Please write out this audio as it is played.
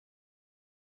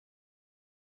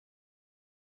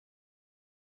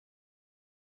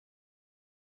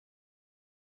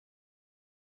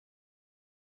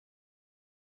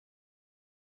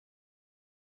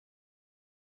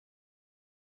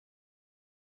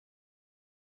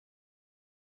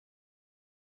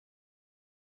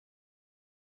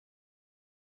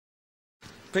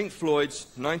Pink Floyd's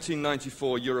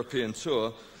 1994 European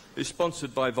tour is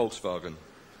sponsored by Volkswagen.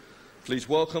 Please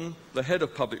welcome the Head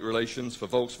of Public Relations for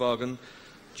Volkswagen,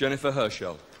 Jennifer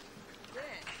Herschel.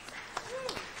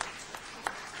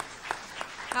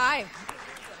 Hi.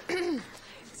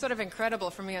 Sort of incredible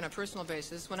for me on a personal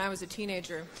basis. When I was a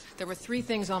teenager, there were three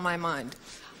things on my mind: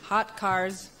 hot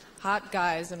cars, hot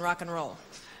guys, and rock and roll.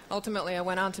 Ultimately, I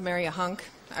went on to marry a hunk.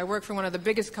 I work for one of the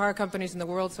biggest car companies in the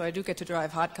world, so I do get to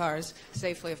drive hot cars,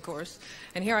 safely, of course.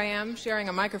 And here I am, sharing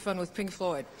a microphone with Pink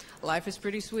Floyd. Life is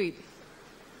pretty sweet.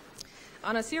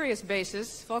 On a serious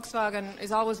basis, Volkswagen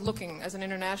is always looking, as an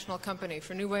international company,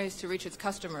 for new ways to reach its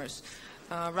customers,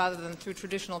 rather than through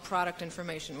traditional product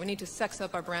information. We need to sex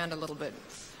up our brand a little bit.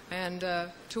 And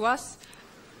to us,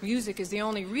 music is the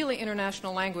only really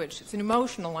international language. It's an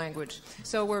emotional language.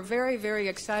 So we're very, very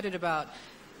excited about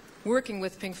working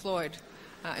with Pink Floyd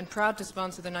and proud to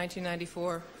sponsor the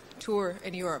 1994 tour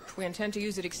in Europe. We intend to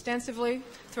use it extensively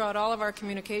throughout all of our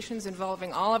communications,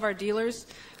 involving all of our dealers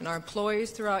and our employees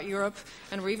throughout Europe,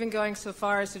 and we're even going so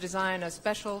far as to design a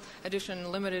special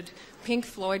edition limited Pink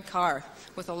Floyd car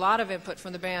with a lot of input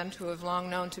from the band, who have long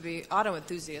known to be auto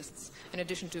enthusiasts in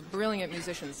addition to brilliant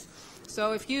musicians.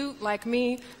 So if you, like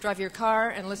me, drive your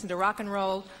car and listen to rock and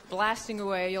roll blasting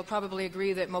away, you'll probably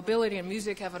agree that mobility and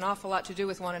music have an awful lot to do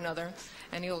with one another,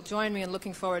 and you'll join me in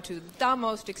looking forward to the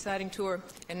most exciting tour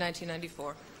in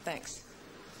 1994. Thanks.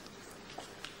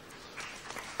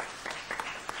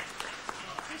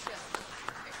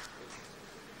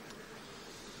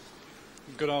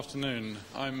 Good afternoon.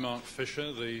 I'm Mark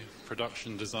Fisher, the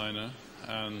production designer,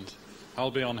 and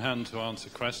I'll be on hand to answer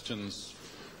questions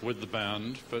with the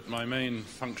band, but my main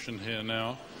function here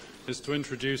now is to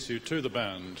introduce you to the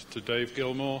band, to Dave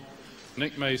Gilmour,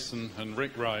 Nick Mason and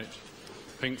Rick Wright,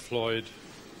 Pink Floyd.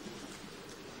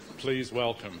 Please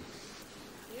welcome.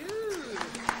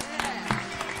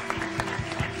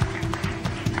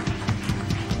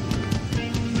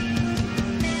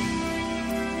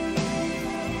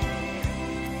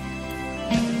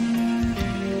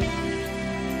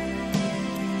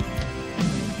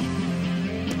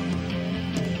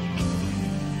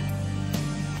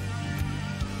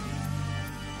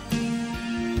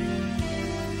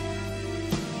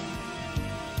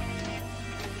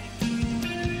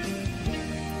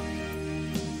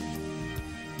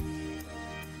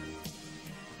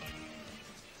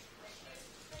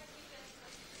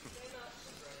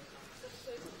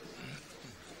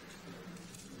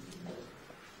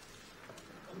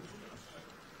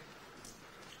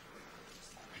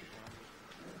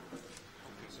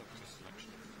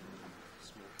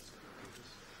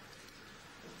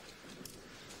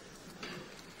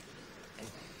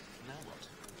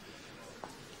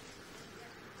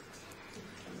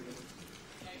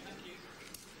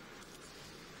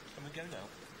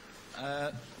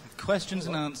 Questions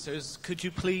and answers. Could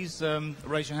you please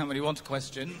raise your hand when you want a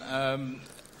question,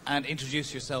 and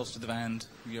introduce yourselves to the band,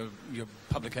 your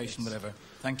publication, whatever.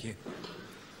 Thank you.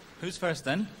 Who's first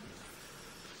then?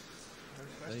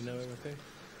 They know everything.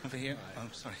 Over here. Oh,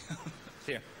 sorry.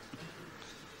 Here.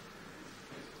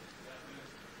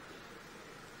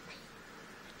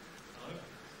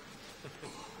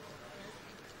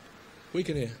 We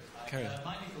can hear. Carry on.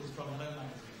 Mike Nichols from Hello Magazine.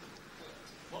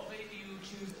 What made you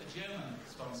choose a German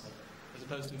sponsor as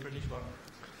opposed to a British one?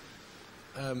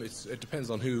 It depends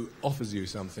on who offers you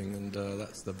something, and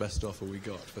that's the best offer we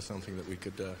got for something that we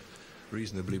could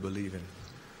reasonably believe in.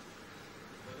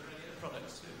 Were there any other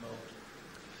products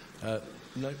involved?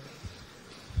 No.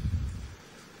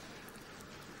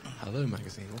 Hello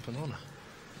Magazine, what an honour.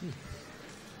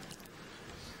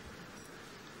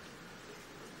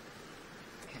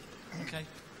 Okay.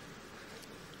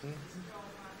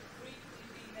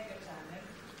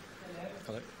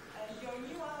 Hello. Your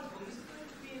new album is going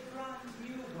to be a brand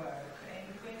new work, and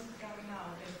when it's coming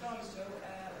out, and also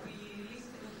we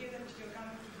hear that you're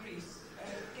coming to Greece.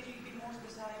 Can you be more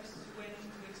precise when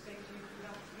we expect you to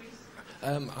come to Greece?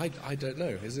 I don't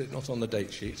know. Is it not on the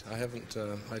date sheet? I haven't.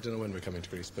 I don't know when we're coming to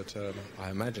Greece, but I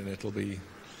imagine it'll be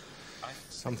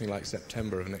something like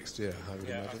September of next year. I would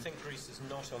imagine. I think Greece is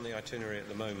not on the itinerary at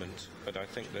the moment, but I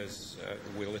think there's.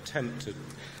 We'll attempt to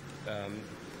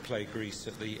play Greece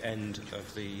at the end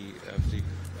of the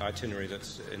itinerary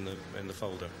that's in the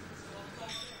folder.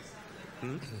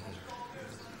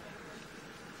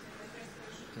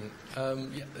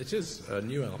 Yeah, it is a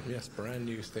new album. Yes, brand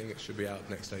new thing. It should be out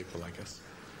next April, I guess.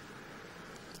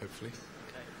 Hopefully.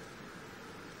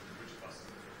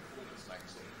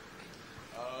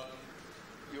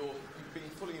 You've been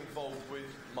fully involved with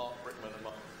Mark Brickman and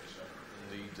Mark Fisher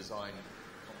in the design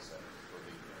concept for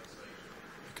the stage.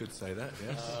 You could say that,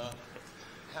 yes.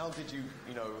 how did you,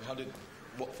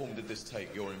 what form did this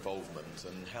take, your involvement,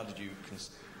 and how did you it's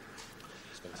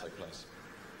going to take place?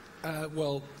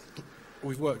 Well,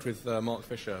 we've worked with Mark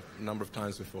Fisher a number of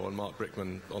times before, and Mark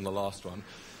Brickman on the last one,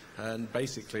 and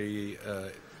basically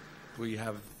we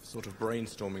have sort of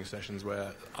brainstorming sessions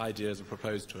where ideas are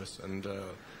proposed to us, and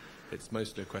it's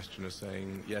mostly a question of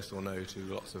saying yes or no to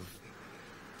lots of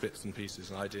bits and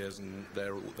pieces and ideas, and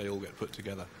they all get put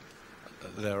together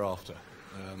thereafter.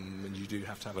 And you do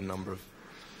have to have a number of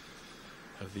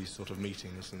these sort of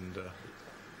meetings. And where did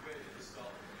this start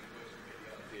from? Where did you get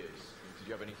the ideas? Did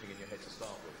you have anything in your head to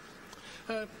start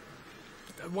with?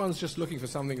 One's just looking for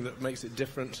something that makes it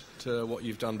different to what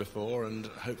you've done before, and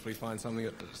hopefully find something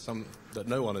that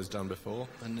no one has done before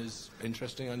and is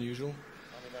interesting, unusual.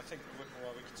 I mean, I think we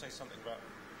could say something about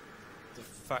the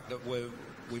fact that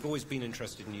we've always been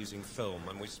interested in using film,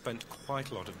 and we've spent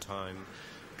quite a lot of time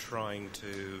trying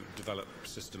to develop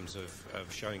systems of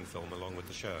showing film along with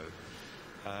the show.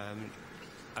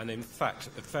 And in fact,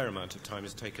 a fair amount of time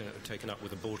is taken up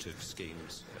with abortive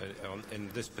schemes. In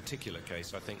this particular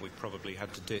case, I think we've probably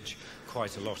had to ditch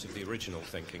quite a lot of the original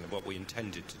thinking of what we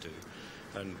intended to do,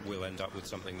 and we'll end up with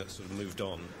something that's sort of moved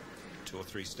on 2 or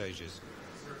 3 stages.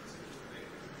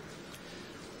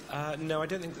 No, I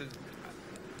don't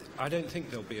think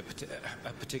there'll be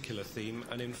a particular theme,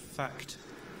 and in fact,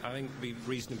 I think it would be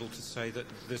reasonable to say that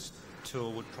this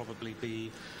tour would probably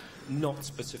be not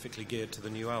specifically geared to the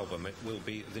new album. It will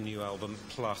be the new album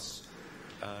plus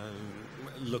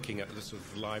looking at the sort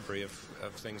of library of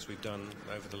things we've done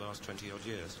over the last 20-odd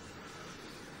years.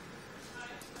 Hi,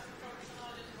 I'm from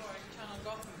Channel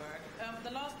Gothenburg.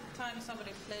 The last time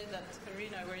somebody played that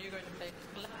arena where you're going to play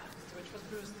Blast, which was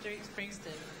Bruce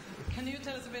Springsteen, can you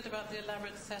tell us a bit about the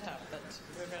elaborate setup that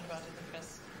we read about in the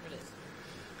press release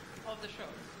of the show?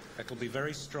 It'll be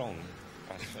very strong,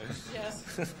 I suppose. Yes.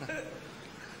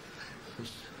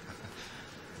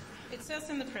 It says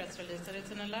in the press release that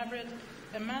it's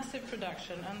a massive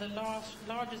production and the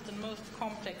largest and most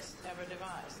complex ever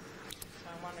devised. So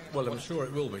I'm wondering Well, I'm sure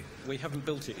it will be. We haven't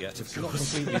built it yet, It's not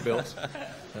completely built,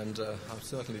 and I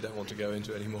certainly don't want to go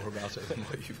into any more about it than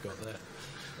what you've got there.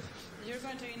 You're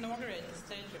going to inaugurate the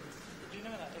stadium. Did you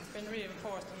know that? It's been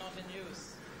reinforced and not in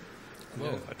use.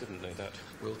 Well, I didn't know that.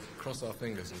 We'll cross our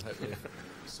fingers and hopefully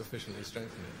sufficiently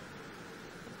strengthen it.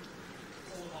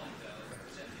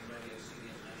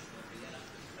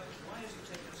 Why has it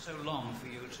taken so long for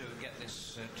you to get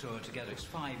this tour together? It's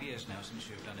 5 years now since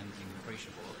you've done anything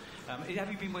appreciable.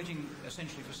 Have you been waiting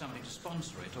essentially for somebody to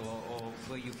sponsor it, or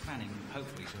were you planning,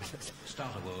 hopefully, to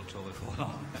start a world tour before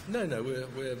long? No,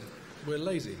 we're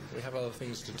lazy. We have other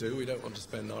things to do. We don't want to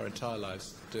spend our entire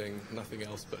lives doing nothing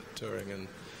else but touring. And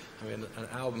I mean, an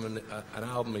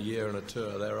album a year and a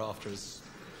tour thereafter has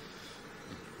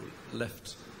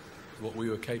left what we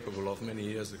were capable of many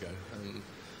years ago. And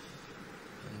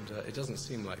it doesn't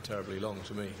seem like terribly long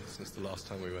to me since the last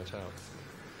time we went out.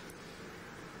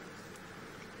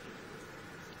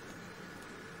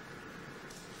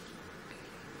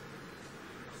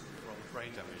 From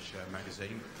Brain Damage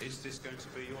magazine, is this going to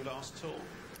be your last tour?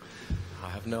 I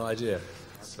have no idea.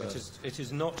 It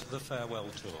is not the farewell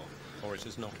tour, or it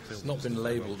is not built. It's not been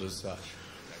labelled as such.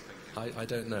 I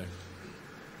don't know.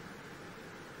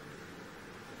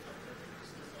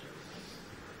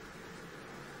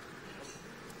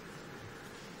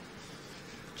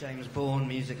 James Bourne,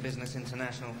 Music Business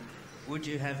International. Would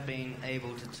you have been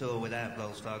able to tour without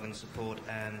Volkswagen support,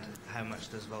 and how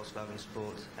much does Volkswagen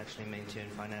support actually mean to you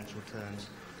in financial terms?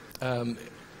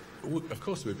 Of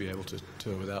course we'd be able to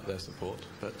tour without their support,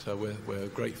 but we're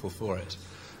grateful for it.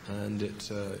 And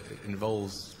it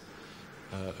involves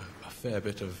a fair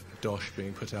bit of dosh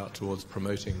being put out towards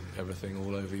promoting everything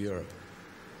all over Europe.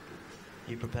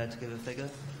 You prepared to give a figure?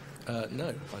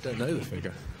 No, I don't know the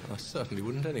figure. I certainly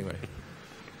wouldn't anyway.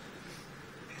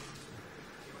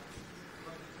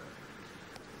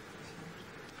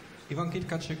 Ivan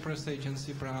Kitkacek, Press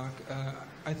Agency, Prague.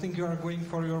 I think you are going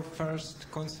for your first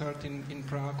concert in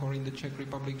Prague or in the Czech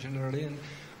Republic generally, and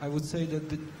I would say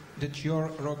that your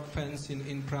rock fans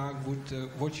in Prague would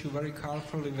watch you very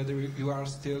carefully whether you are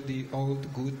still the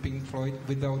old good Pink Floyd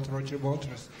without Roger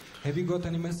Waters. Have you got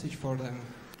any message for them?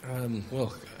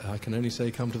 Well, I can only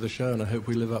say come to the show, and I hope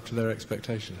we live up to their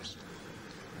expectations.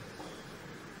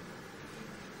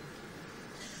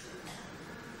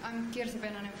 I'm Kirsi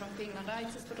Venänen from Finland. I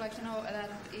just would like to know that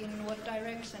in what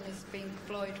direction is Pink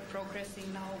Floyd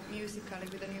progressing now musically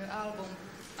with a new album?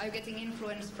 Are you getting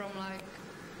influence from like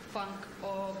funk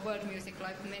or world music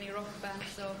like many rock bands?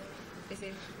 So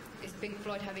is Pink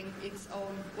Floyd having its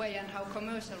own way, and how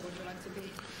commercial would you like to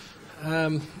be?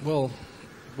 Well,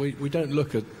 we don't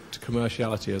look at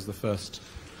commerciality as the first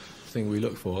thing we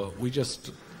look for. We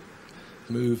just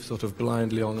move sort of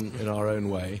blindly on in our own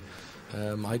way.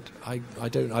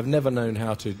 I've never known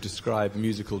how to describe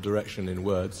musical direction in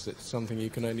words. It's something you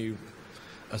can only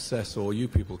assess, or you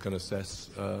people can assess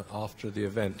after the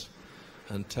event,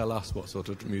 and tell us what sort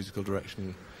of musical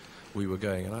direction we were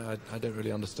going. And I don't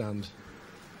really understand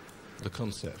the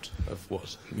concept of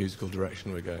what musical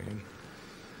direction we're going in.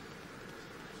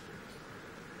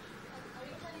 Are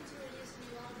you planning to release a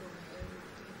new album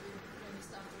when you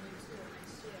start the new tour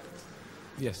next year?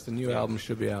 Or? Yes, the new album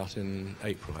should be out in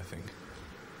April, I think.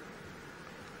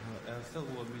 Phil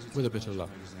Ward, Music With a bit of luck.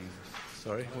 Magazine.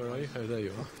 Sorry, where are you? Oh, there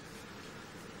you are.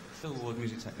 Phil Ward,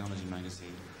 Music Technology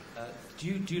Magazine. Do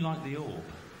you like the Orb,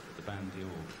 the band The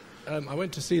Orb? I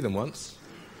went to see them once.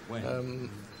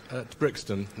 When? At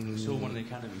Brixton. You saw one of the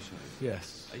Academy shows?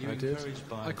 Yes, Are you I did. encouraged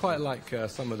by... I quite like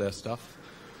some of their stuff.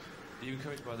 Are you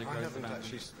encouraged by the growth I of haven't the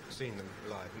actually seen them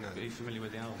live, no. Are you familiar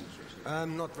with the albums, Richard?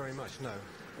 Not very much, no.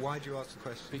 Why do you ask the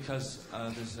question? Because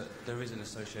there is an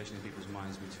association in people's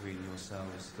minds between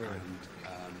yourselves and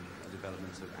a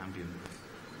development of ambient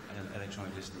and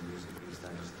electronic listening music these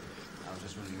days. I was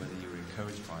just wondering whether you were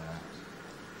encouraged by that,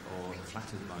 or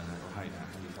flattered by that, or how you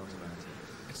felt about it.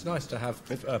 It's nice to have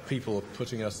people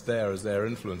putting us there as their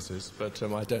influences, but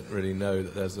I don't really know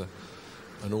that there's an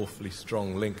awfully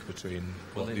strong link between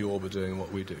what the Orb are doing and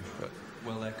what we do. But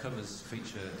well, their covers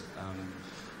feature...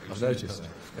 I've noticed,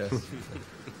 yes.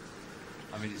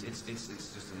 I mean, it's just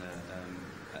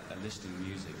a listing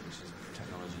music which is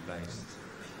technology-based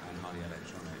and highly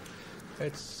electronic.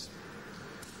 It's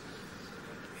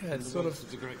In the sort words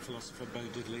of the great philosopher Bo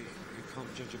Diddley, you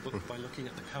can't judge a book by looking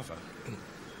at the cover.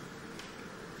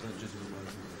 Don't judge a book by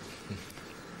looking at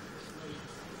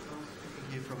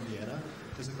Here from Vienna.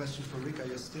 There's a question for Rick. Are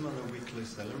you still on a weekly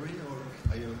salary, or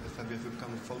have you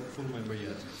become a full member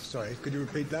yet? Sorry, could you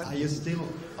repeat that? Are you still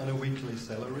on a weekly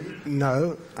salary?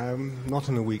 No, I'm not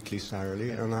on a weekly salary,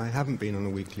 and I haven't been on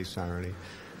a weekly salary.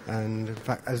 And in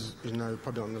fact, as you know,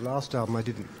 probably on the last album, I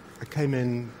came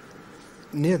in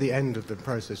near the end of the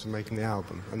process of making the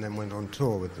album, and then went on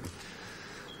tour with them.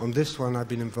 On this one, I've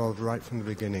been involved right from the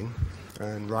beginning,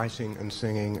 and writing and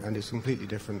singing, and it's a completely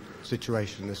different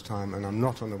situation this time, and I'm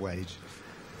not on a wage.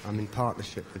 I'm in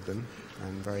partnership with them,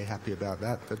 and very happy about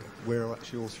that, but we're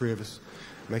actually all three of us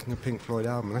making a Pink Floyd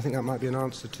album. And I think that might be an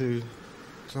answer to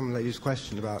some lady's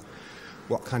question about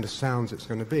what kind of sounds it's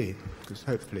going to be, because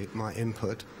hopefully my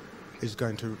input is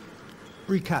going to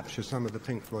recapture some of the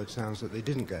Pink Floyd sounds that they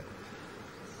didn't get.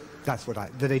 That's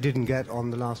that they didn't get on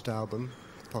the last album,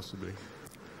 possibly.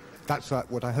 That's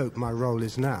what I hope my role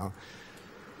is now.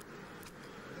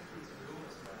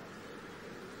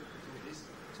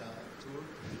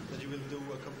 That you will do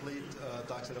a complete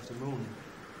Dark Side of the Moon.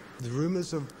 The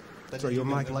rumours of... That sorry, you your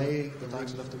will mic... play the Dark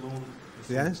Side of the Moon.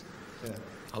 Yes? Yeah.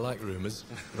 I like rumours.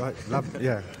 Right,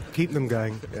 yeah, keep them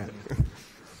going, yeah.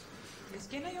 Yes,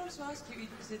 can I also ask you,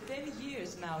 it's 10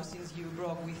 years now since you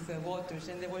broke with Waters,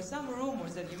 and there were some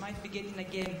rumors that you might be getting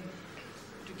again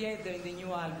together in the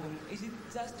new album. Is it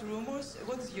just rumors?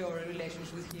 What's your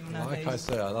relationship with him nowadays? Like I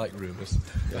say, I like rumours.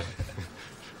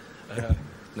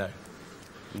 No.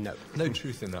 No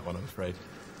truth in that one, I'm afraid.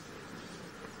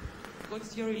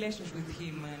 What's your relationship with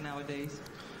him nowadays?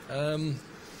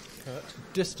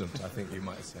 Distant, I think you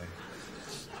might say.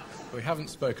 We haven't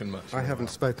spoken much. I haven't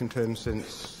spoken to him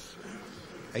since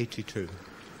 82.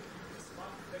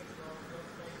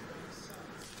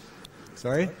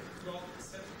 Sorry?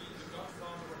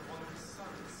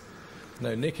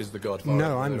 No, Nick is the godfather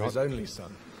No, I'm of not. his only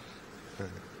son.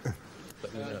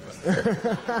 But we know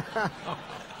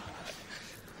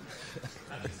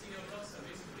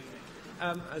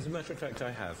As a matter of fact,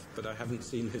 I have, but I haven't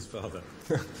seen his father.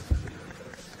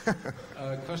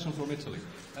 Question from Italy.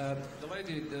 The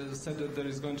lady said that there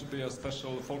is going to be a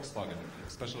special Volkswagen,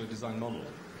 specially designed model.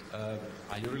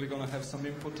 Are you really going to have some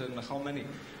input, and how many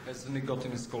has Nick got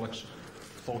in his collection?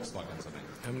 Volkswagens, I mean.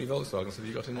 How many Volkswagens have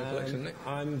you got in your collection, Nick?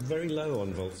 I'm very low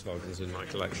on Volkswagens in my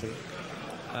collection,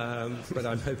 but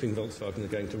I'm hoping Volkswagen are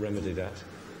going to remedy that.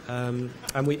 And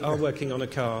we are working on a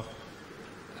car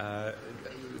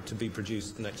to be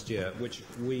produced next year, which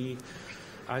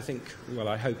I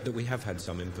hope that we have had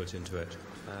some input into it.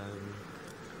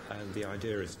 And the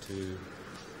idea is to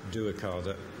do a car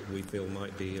that we feel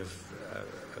might be of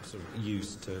sort of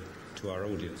use to our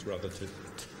audience rather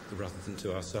than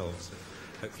to ourselves.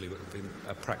 Hopefully it will be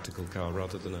a practical car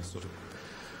rather than a sort of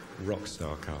rock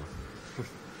star car.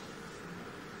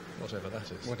 Whatever that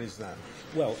is. What is that?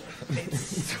 Well,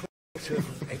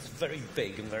 it's very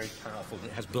big and very powerful, and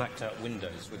it has blacked out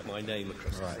windows with my name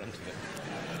across the front of it.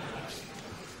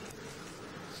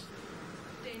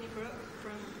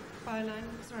 Skyline.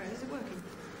 Sorry, is it working?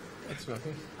 It's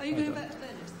working. Are you going back to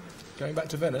Venice? Going back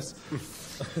to Venice?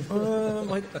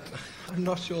 I'm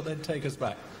not sure they'd take us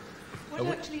back. What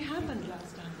actually happened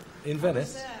last time? In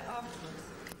Venice? I was there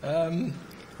afterwards.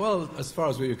 Well, as far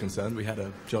as we were concerned, we had a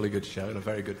jolly good show and a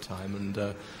very good time,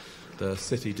 and the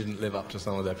city didn't live up to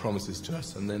some of their promises to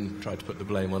us and then tried to put the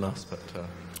blame on us, but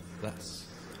that's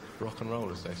rock and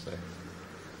roll, as they say.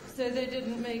 So they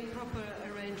didn't make proper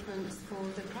arrangements for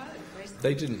the crowd, basically?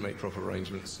 They didn't make proper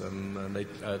arrangements, and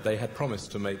they had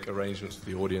promised to make arrangements for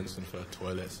the audience and for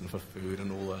toilets and for food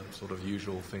and all the sort of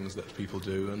usual things that people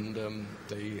do, and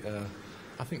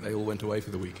I think they all went away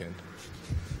for the weekend.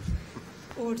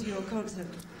 Or to your concert?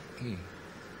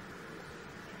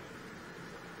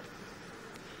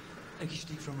 Eki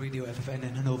Stieg from Radio FFN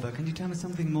in Hanover. Can you tell me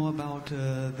something more about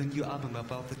the new album,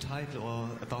 about the title or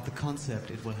about the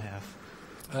concept it will have?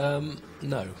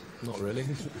 No, not really.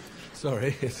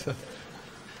 Sorry, it's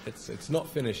not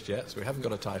finished yet, so we haven't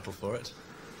got a title for it.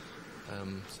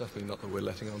 Certainly not that we're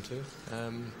letting on to.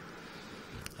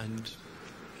 And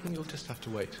you'll just have to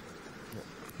wait.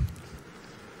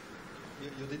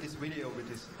 You did this video with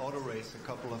this auto race a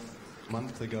couple of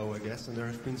months ago, I guess, and there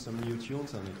have been some new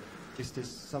tunes on it. Is this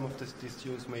some of these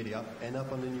tunes made end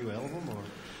up on the new album, or?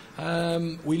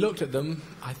 We looked at them.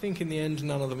 I think in the end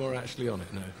none of them are actually on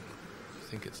it, no. I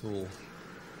think it's all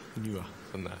newer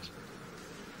than that.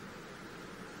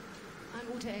 I'm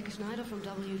Ute Ecke-Schneider from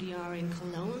WDR in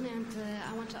Cologne, and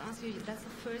I want to ask you, that's the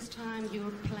first time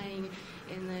you're playing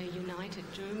in the United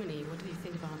Germany. What do you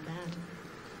think about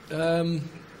that?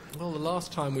 Well, the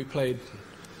last time we played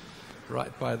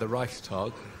right by the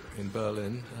Reichstag in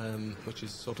Berlin, which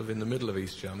is sort of in the middle of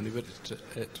East Germany, but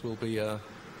it will be... I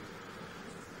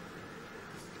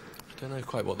don't know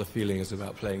quite what the feeling is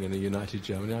about playing in a united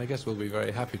Germany. I guess we'll be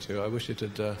very happy to. I wish it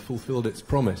had fulfilled its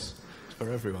promise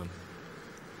for everyone.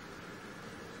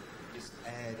 This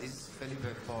is Felipe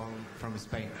from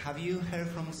Spain. Have you heard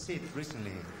from Sid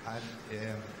recently?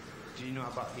 Do you know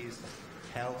about his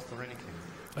health or anything?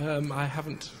 I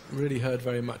haven't really heard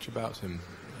very much about him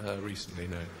recently,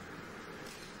 no.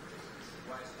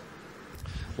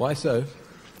 Why so?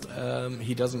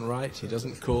 He doesn't write, he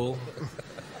doesn't call.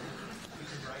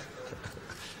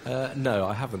 No,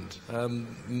 I haven't.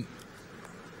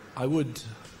 I would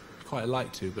quite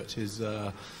like to, but his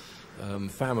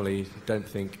family don't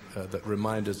think that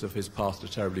reminders of his past are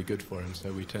terribly good for him,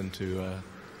 so we tend to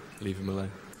leave him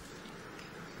alone.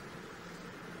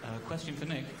 Question for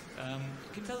Nick. Can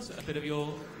you tell us a bit of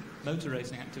your motor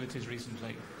racing activities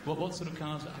recently? What sort of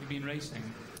cars have you been racing?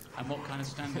 And what kind of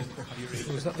standard have you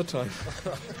reached? Was that the time?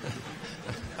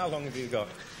 How long have you got?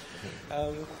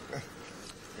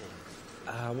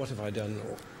 What have I done?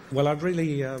 Well, I've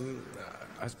really, I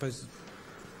suppose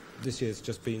this year's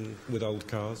just been with old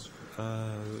cars,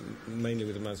 mainly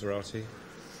with a Maserati.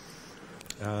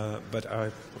 But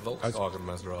Volkswagen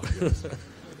Maserati.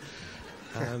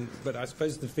 But I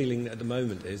suppose the feeling at the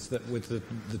moment is that with the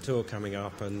tour coming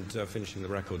up and finishing the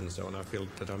record and so on, I feel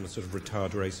that I'm a sort of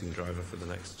retired racing driver for the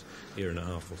next year and a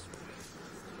half or so.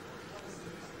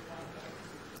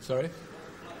 Sorry?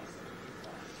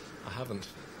 I haven't.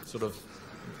 Sort of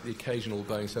the occasional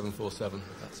Boeing 747.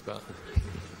 That's about it.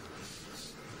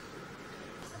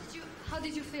 How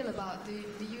did you feel about the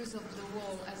use of the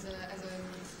wall as a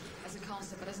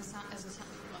concept, but as a soundtrack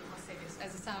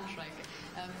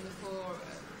for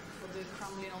the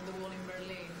crumbling on the wall in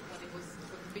Berlin when it was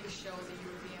the big show, the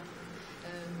European?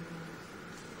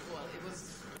 It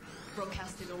was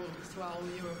broadcasted all throughout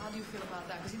Europe. How do you feel about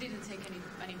that? Because you didn't take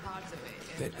any part of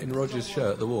it. In Roger's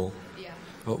show at the wall? Yeah.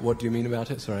 What do you mean about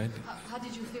it? Sorry. How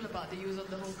did you feel about the use of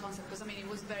the whole concept? Because, I mean, it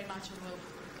was very much of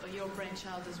your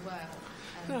brainchild as well.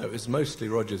 No, it was mostly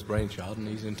Roger's brainchild, and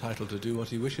he's entitled to do what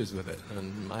he wishes with it,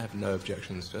 and I have no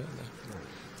objections to it.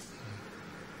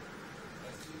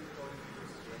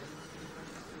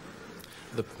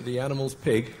 No. The animal's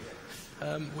pig.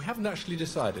 We haven't actually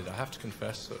decided, I have to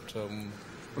confess, that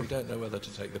we don't know whether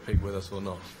to take the pig with us or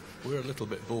not. We're a little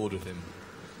bit bored with him.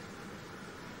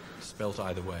 Spelt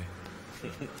either way.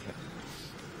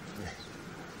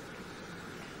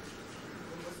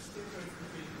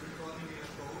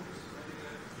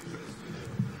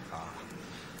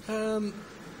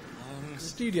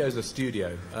 Studio's a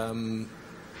studio.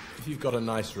 If you've got a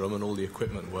nice room and all the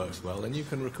equipment works well, then you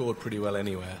can record pretty well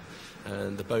anywhere.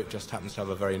 And the boat just happens to have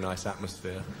a very nice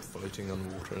atmosphere, floating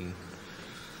on water, and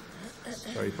it's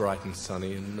very bright and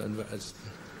sunny, and it's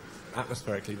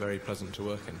atmospherically very pleasant to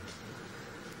work in.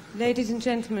 Ladies and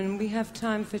gentlemen, we have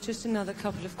time for just another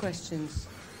couple of questions.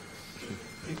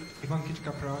 Ivan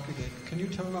Kichka, Prague again. Can you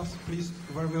tell us, please,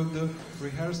 where will the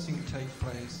rehearsing take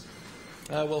place?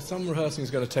 Well, some rehearsing is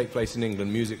going to take place in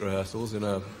England, music rehearsals in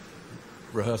a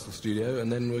rehearsal studio, and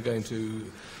then we're going to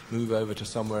move over to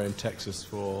somewhere in Texas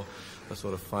for a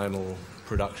sort of final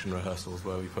production rehearsals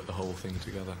where we put the whole thing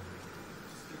together.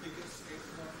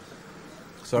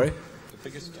 Sorry? The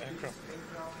biggest aircraft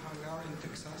hangar in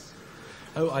Texas?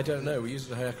 Oh, I don't know. We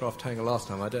used an aircraft hangar last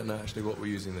time. I don't know actually what we're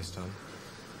using this time.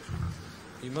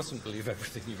 You mustn't believe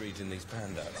everything you read in these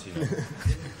handouts, you know.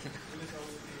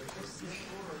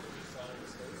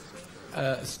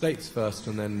 States first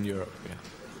and then Europe, yeah.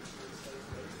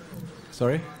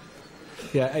 Sorry?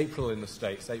 Yeah, April in the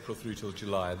States, April through till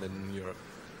July, then Europe.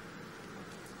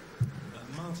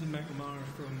 Martin McNamara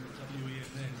from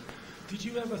WEFN. Did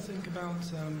you ever think about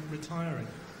retiring,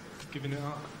 giving it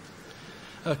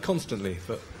up? Constantly,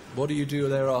 but what do you do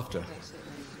thereafter?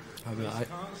 Race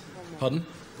cars? Pardon?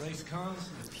 Race cars?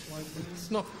 It's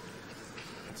not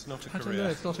a I don't career. know,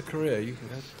 it's not a career.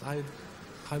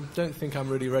 I don't think I'm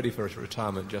really ready for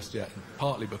retirement just yet,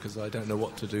 partly because I don't know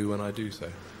what to do when I do so.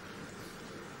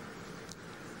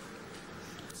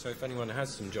 So if anyone has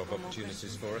some job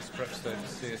opportunities for us, perhaps they'll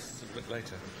see us a bit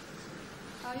later.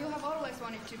 You have always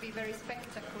wanted to be very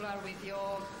spectacular with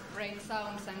your great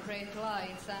sounds and great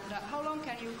lights. And how long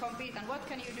can you compete, and what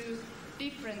can you do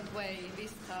different way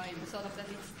this time, sort of that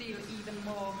it's still even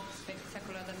more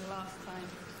spectacular than the last time,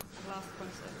 the last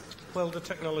concert? Well, the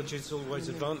technology is always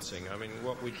advancing. I mean,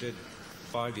 what we did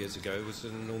 5 years ago was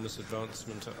an enormous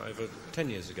advancement over 10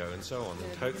 years ago, and so on.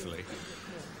 And hopefully,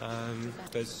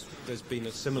 there's been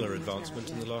a similar advancement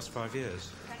in the last 5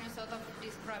 years. Can you sort of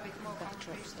describe it more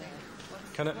concretely?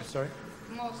 Sorry?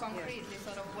 More concretely,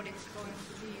 sort of what it's going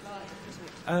to be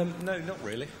like? No, not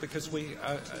really, because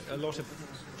a lot of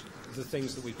the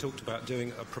things that we've talked about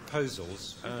doing are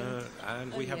proposals,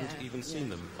 and we haven't even seen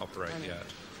them operate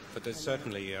yet. But there's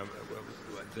certainly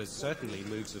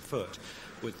moves afoot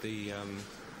with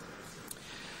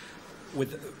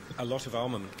a lot of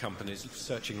armament companies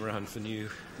searching around for new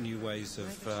ways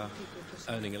of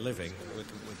earning a living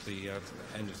with the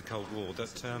end of the Cold War.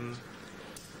 That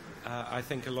I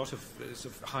think a lot of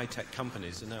sort of high-tech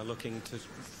companies are now looking to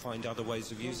find other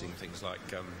ways of using things like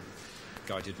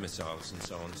guided missiles and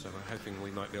so on. So I'm hoping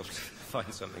we might be able to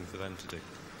find something for them to do.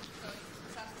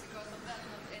 Just because of that,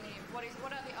 not any. What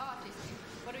are the artists?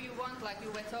 What do you want? Like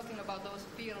you were talking about those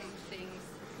film things.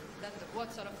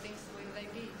 What sort of things will they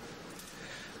be?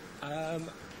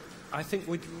 I think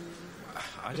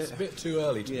it's a bit too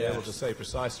early to be able to say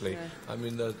precisely. Yeah. I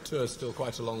mean, the tour's still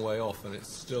quite a long way off, and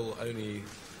it's still only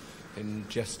in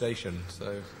gestation,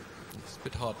 so it's a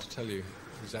bit hard to tell you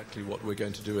exactly what we're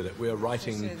going to do with it. We're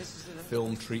writing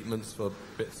film treatments for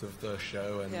bits of the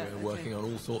show, and we're working on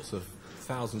all sorts of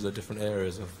thousands of different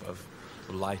areas of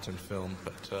light and film,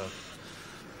 but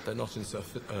they're not in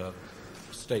a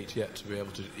state yet to be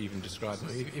able to even describe them,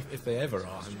 if they ever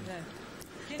are.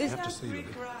 Can you have a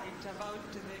quick write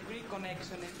about the Greek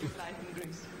connection in your life in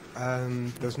Greece?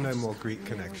 There's no more Greek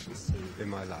connection in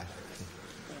my life.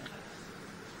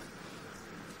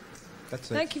 That's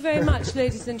it. Thank you very much,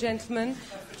 ladies and gentlemen.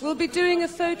 We'll be doing a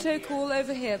photo call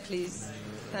over here, please.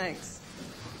 Thanks.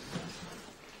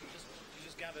 You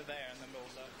just gather there and then we'll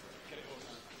get it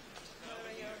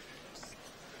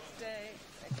Stay.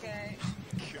 Okay.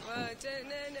 Well,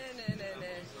 no.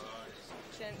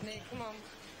 Gently, come on.